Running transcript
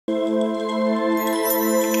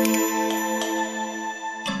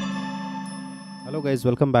Hello guys,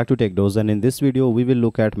 welcome back to TechDose, and in this video we will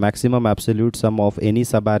look at maximum absolute sum of any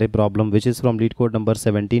subarray problem, which is from Leetcode number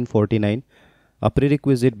 1749. A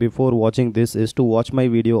prerequisite before watching this is to watch my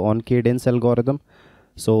video on cadence algorithm.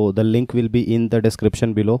 So the link will be in the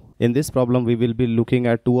description below. In this problem we will be looking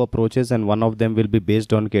at two approaches and one of them will be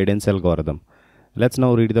based on cadence algorithm. Let's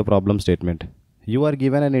now read the problem statement. You are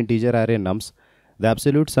given an integer array nums. The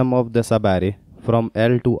absolute sum of the subarray from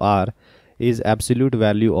L to R is absolute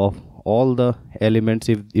value of all the elements.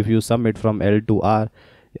 If you sum it from L to R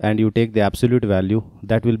and you take the absolute value,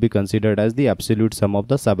 that will be considered as the absolute sum of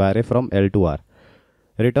the subarray from L to R.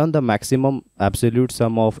 Return the maximum absolute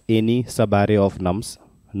sum of any subarray of nums.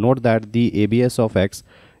 Note that the ABS of x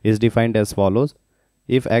is defined as follows.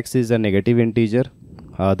 If x is a negative integer,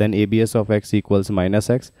 then ABS of x equals minus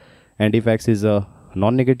x, and if x is a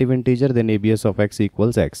non-negative integer, then ABS of x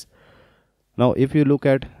equals x. Now if you look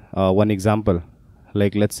at one example,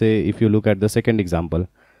 like let's say if you look at the second example,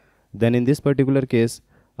 then in this particular case,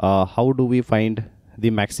 how do we find the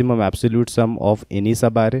maximum absolute sum of any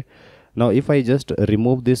subarray? Now if I just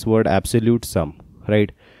remove this word absolute sum, right,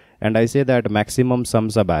 and I say that maximum sum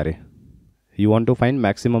subarray, you want to find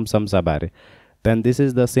maximum sum subarray, then this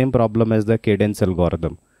is the same problem as the cadence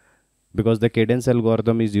algorithm, because the cadence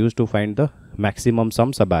algorithm is used to find the maximum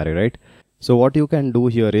sum subarray, right? So what you can do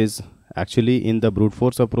here is, actually in the brute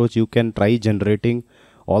force approach, you can try generating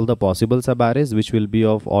all the possible subarrays, which will be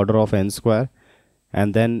of order of n square,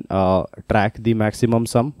 and then track the maximum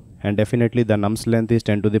sum, and definitely the nums length is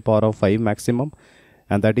 10 to the power of 5 maximum,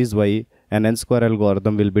 and that is why an n square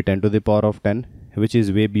algorithm will be 10 to the power of 10, which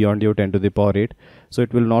is way beyond your 10 to the power 8, so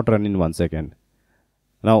it will not run in 1 second.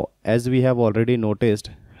 Now as we have already noticed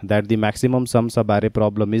that the maximum sum subarray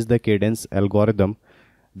problem is the cadence algorithm,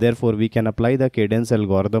 therefore we can apply the cadence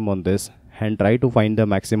algorithm on this and try to find the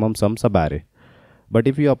maximum sum subarray. But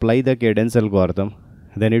if you apply the cadence algorithm,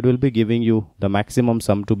 then it will be giving you the maximum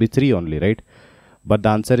sum to be 3 only, right? But the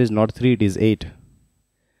answer is not 3, it is 8.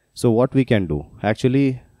 So what we can do?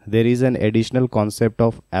 Actually there is an additional concept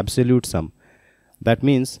of absolute sum. That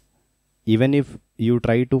means even if you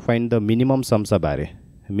try to find the minimum sum subarray,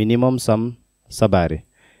 in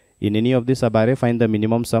any of the subarray find the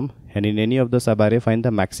minimum sum, and in any of the subarray find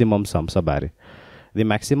the maximum sum subarray. The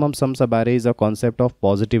maximum sum subarray is a concept of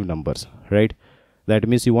positive numbers, right? That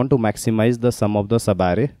means you want to maximize the sum of the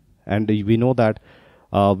subarray, and we know that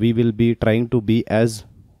we will be trying to be as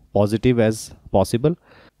positive as possible.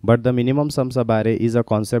 But the minimum sum subarray is a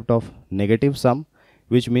concept of negative sum,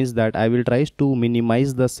 which means that I will try to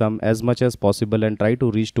minimize the sum as much as possible and try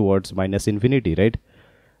to reach towards minus infinity, right?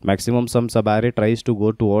 Maximum sum subarray tries to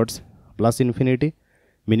go towards plus infinity.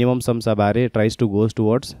 Minimum sum subarray tries to go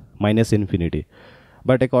towards minus infinity.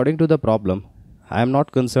 But according to the problem, I am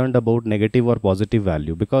not concerned about negative or positive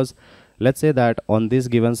value, because let's say that on this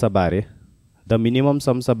given subarray, the minimum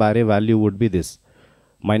sum subarray value would be this: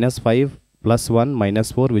 minus 5 plus 1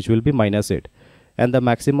 minus 4, which will be minus 8. And the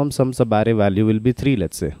maximum sum subarray value will be 3,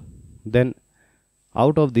 let's say. Then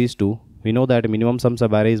out of these two, we know that minimum sum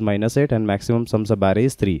subarray is minus 8 and maximum sum subarray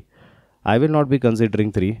is 3. I will not be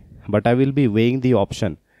considering 3, but I will be weighing the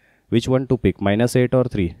option which one to pick, minus 8 or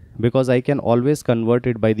 3, because I can always convert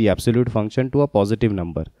it by the absolute function to a positive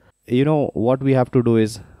number. You know what we have to do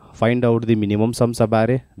is find out the minimum sum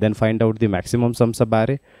subarray, then find out the maximum sum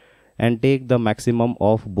subarray, and take the maximum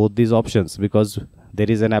of both these options, because there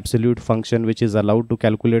is an absolute function which is allowed to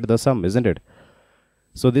calculate the sum, isn't it?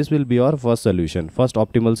 So this will be our first solution, first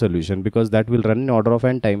optimal solution, because that will run in order of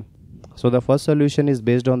n time. So the first solution is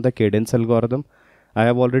based on the cadence algorithm. I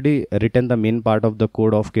have already written the main part of the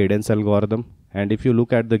code of cadence algorithm, and if you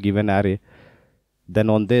look at the given array, then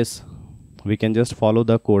on this we can just follow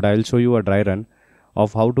the code. I will show you a dry run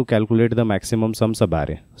of how to calculate the maximum sum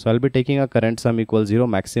subarray. So I will be taking a current sum equals 0,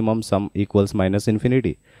 maximum sum equals minus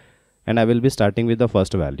infinity, and I will be starting with the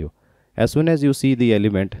first value. As soon as you see the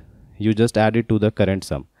element, you just add it to the current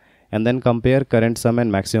sum and then compare current sum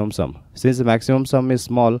and maximum sum. Since the maximum sum is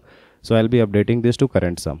small, so I'll be updating this to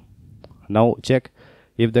current sum. Now check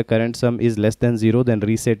if the current sum is less than 0, then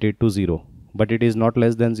reset it to 0, but it is not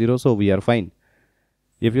less than 0, so we are fine.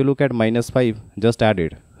 If you look at minus 5, just add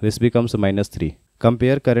it, this becomes minus 3.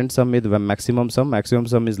 Compare current sum with maximum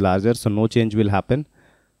sum is larger, so no change will happen.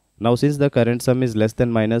 Now since the current sum is less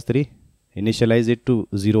than minus 3, initialize it to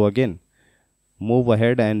 0 again. Move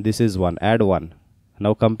ahead, and this is 1, add 1.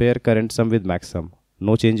 Now compare current sum with max sum,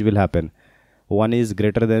 no change will happen. 1 is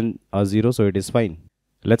greater than 0, so it is fine.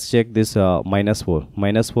 Let's check this minus 4.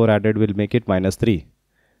 Minus 4 added will make it minus 3.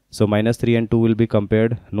 So minus 3 and 2 will be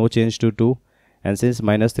compared, no change to 2, and since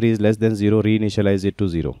minus 3 is less than 0, reinitialize it to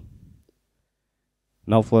 0.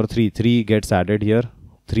 Now for 3 gets added here.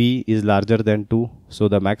 3 is larger than 2, so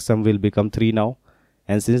the max sum will become 3 now.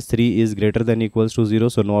 And since 3 is greater than equals to 0,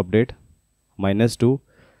 so no update. Minus 2,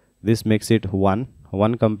 this makes it 1.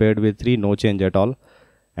 1 compared with 3, no change at all.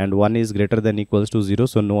 And 1 is greater than equals to 0,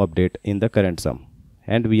 so no update in the current sum.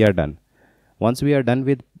 And we are done. Once we are done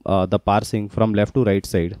with the parsing from left to right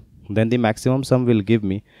side, then the maximum sum will give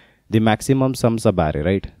me the maximum sum subarray,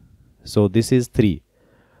 right? So this is 3.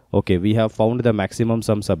 Okay, we have found the maximum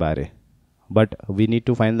sum subarray, but we need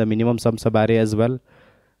to find the minimum sum subarray as well.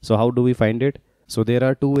 So how do we find it? So there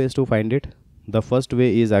are 2 ways to find it. The first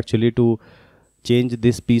way is actually to change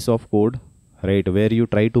this piece of code, right, where you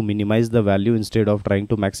try to minimize the value instead of trying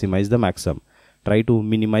to maximize the maximum. Try to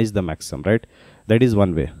minimize the maximum, right? That is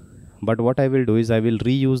one way. But what I will do is I will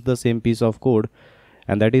reuse the same piece of code,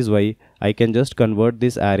 and that is why I can just convert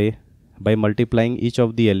this array by multiplying each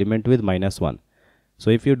of the element with -1. So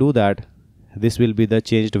if you do that, this will be the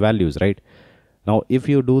changed values, right? Now if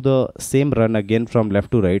you do the same run again from left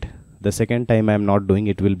to right, the second time I am not doing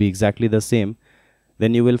it will be exactly the same,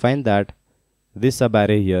 then you will find that this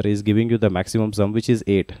subarray here is giving you the maximum sum, which is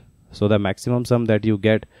 8. So the maximum sum that you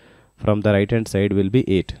get from the right hand side will be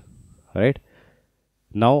 8, right?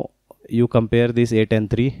 Now you compare this 8 and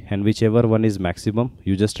 3, and whichever one is maximum,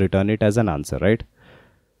 you just return it as an answer, right?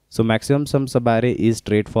 So maximum sum subarray is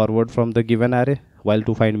straightforward from the given array, while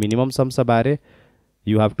to find minimum sum subarray,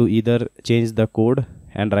 you have to either change the code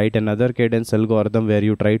and write another cadence algorithm where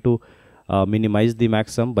you try to minimize the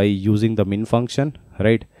maximum by using the min function,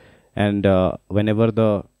 right? And whenever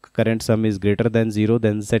the current sum is greater than 0,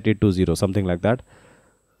 then set it to 0, something like that.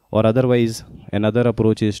 Or otherwise, another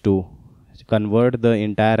approach is to convert the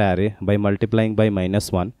entire array by multiplying by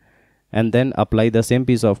 -1 and then apply the same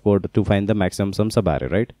piece of code to find the maximum sum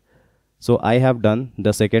subarray, right? So I have done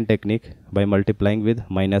the second technique by multiplying with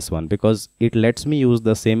 -1 because it lets me use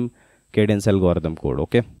the same cadence algorithm code.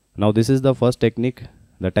 Okay, now this is the first technique.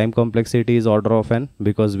 The time complexity is order of n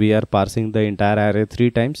because we are parsing the entire array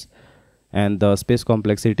 3 times, and the space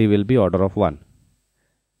complexity will be order of 1.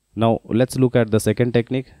 Now let's look at the second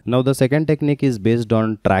technique. Now the second technique is based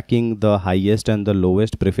on tracking the highest and the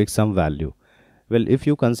lowest prefix sum value. Well, if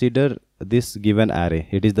you consider this given array,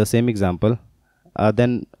 it is the same example,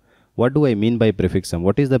 then what do I mean by prefix sum?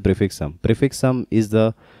 What is the prefix sum? Prefix sum is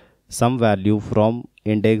the sum value from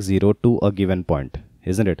index 0 to a given point,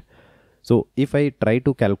 isn't it? So if I try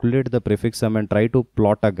to calculate the prefix sum and try to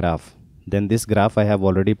plot a graph, then this graph I have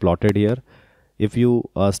already plotted here. If you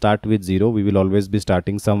start with 0, we will always be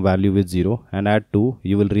starting some value with 0, and add 2,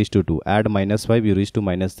 you will reach to 2. Add -5, you reach to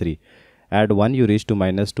 -3. Add 1, you reach to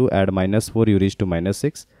 -2. Add -4, you reach to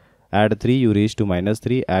 -6. Add 3, you reach to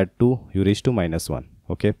 -3. Add 2, you reach to -1.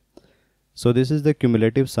 Okay. So this is the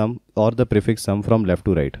cumulative sum or the prefix sum from left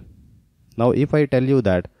to right. Now if I tell you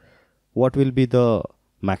that what will be the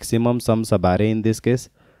maximum sum subarray in this case,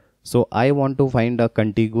 so I want to find a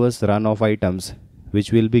contiguous run of items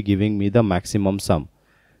which will be giving me the maximum sum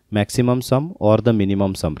or the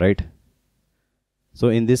minimum sum, right? So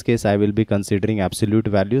in this case I will be considering absolute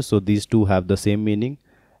values, so these two have the same meaning,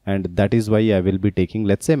 and that is why I will be taking,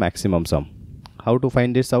 let's say, maximum sum. How to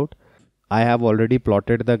find this out? I have already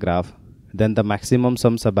plotted the graph. Then the maximum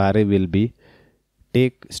sum subarray will be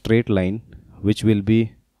take straight line which will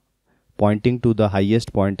be pointing to the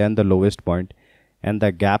highest point and the lowest point, and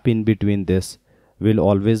the gap in between this will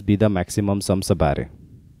always be the maximum sum subarray.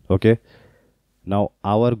 Okay, now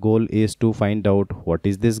our goal is to find out what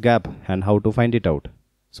is this gap and how to find it out.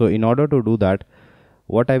 So in order to do that,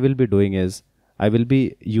 what I will be doing is I will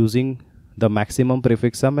be using the maximum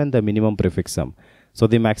prefix sum and the minimum prefix sum. So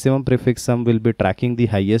the maximum prefix sum will be tracking the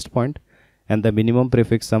highest point, and the minimum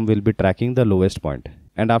prefix sum will be tracking the lowest point.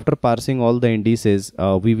 And after parsing all the indices,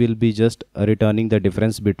 we will be just returning the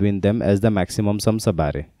difference between them as the maximum sum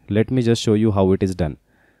subarray. Let me just show you how it is done.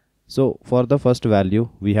 So for the first value,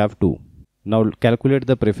 we have 2. Now calculate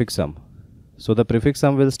the prefix sum. So the prefix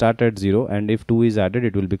sum will start at 0, and if 2 is added,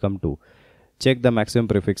 it will become 2. Check the maximum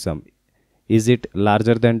prefix sum. Is it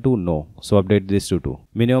larger than 2? No. So update this to 2.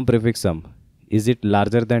 Minimum prefix sum. Is it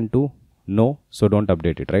larger than 2? No, so don't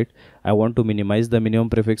update it, right? I want to minimize the minimum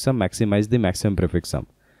prefix sum, maximize the maximum prefix sum.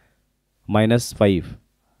 -5,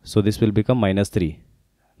 so this will become -3.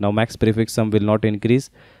 Now max prefix sum will not increase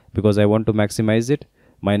because I want to maximize it.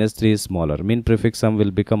 -3 is smaller. Min prefix sum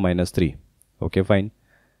will become -3. Okay, fine.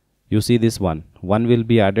 You see this one will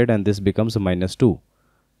be added, and this becomes -2.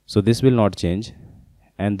 So this will not change,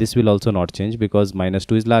 and this will also not change because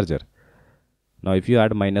 -2 is larger. Now if you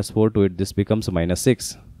add -4 to it, this becomes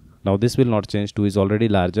 -6. Now this will not change, 2 is already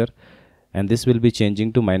larger, and this will be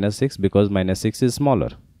changing to -6 because -6 is smaller.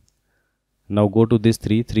 Now go to this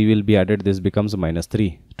 3, 3 will be added, this becomes minus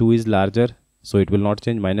 3. 2 is larger, so it will not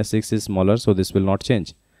change. Minus 6 is smaller, so this will not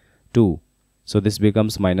change. 2, so this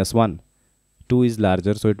becomes minus 1. 2 is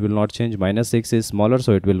larger, so it will not change. Minus 6 is smaller,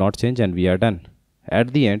 so it will not change, and we are done.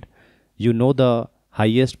 At the end, you know the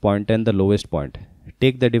highest point and the lowest point.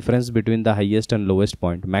 Take the difference between the highest and lowest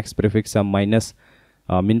point, max prefix sum minus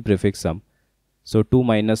min prefix sum. So 2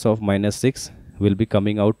 minus of minus 6 will be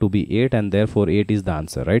coming out to be 8, and therefore 8 is the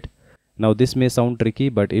answer, right? Now this may sound tricky,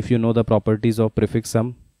 but if you know the properties of prefix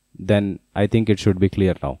sum, then I think it should be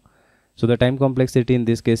clear now. So the time complexity in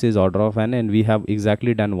this case is order of n, and we have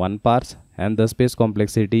exactly done 1 parse, and the space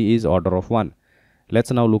complexity is order of 1.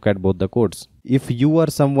 Let's now look at both the codes. If you are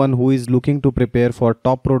someone who is looking to prepare for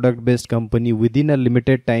top product based company within a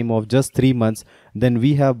limited time of just 3 months, then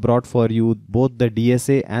we have brought for you both the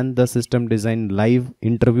DSA and the system design live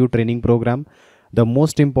interview training program. The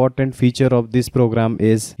most important feature of this program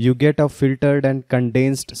is you get a filtered and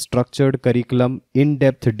condensed structured curriculum,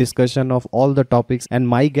 in-depth discussion of all the topics, and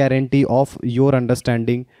my guarantee of your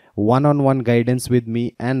understanding, one-on-one guidance with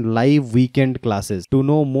me, and live weekend classes. To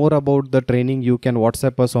know more about the training, you can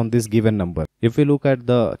WhatsApp us on this given number. If we look at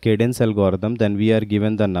the cadence algorithm, then we are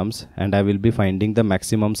given the nums, and I will be finding the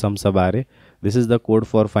maximum sum subarray. This is the code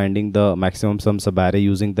for finding the maximum sum subarray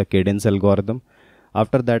using the cadence algorithm.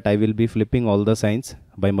 After that, I will be flipping all the signs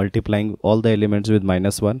by multiplying all the elements with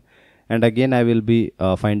minus 1, and again I will be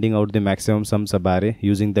finding out the maximum sum subarray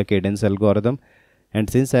using the cadence algorithm. And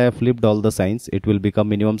since I have flipped all the signs, it will become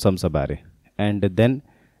minimum sum subarray, and then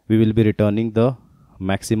we will be returning the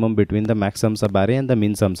maximum between the max sum subarray and the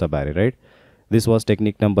min sum subarray, right? This was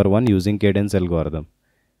technique number 1 using cadence algorithm.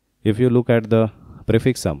 If you look at the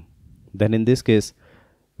prefix sum, then in this case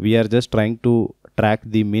we are just trying to track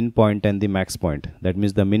the min point and the max point. That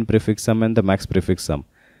means the min prefix sum and the max prefix sum,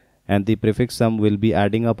 and the prefix sum will be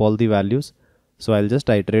adding up all the values. So I'll just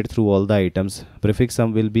iterate through all the items. Prefix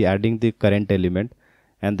sum will be adding the current element,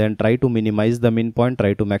 and then try to minimize the min point,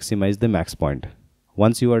 try to maximize the max point.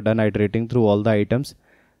 Once you are done iterating through all the items,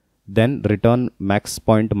 then return max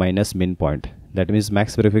point minus min point. That means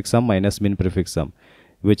max prefix sum minus min prefix sum,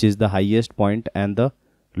 which is the highest point and the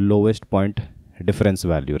lowest point difference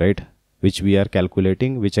value, right? Which we are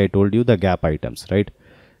calculating, which I told you the gap items, right?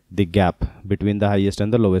 The gap between the highest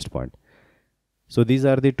and the lowest point. So these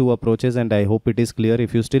are the two approaches, and I hope it is clear.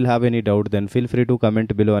 If you still have any doubt, then feel free to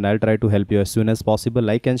comment below, and I'll try to help you as soon as possible.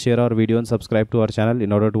 Like and share our video and subscribe to our channel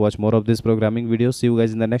in order to watch more of these programming videos. See you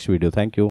guys in the next video. Thank you.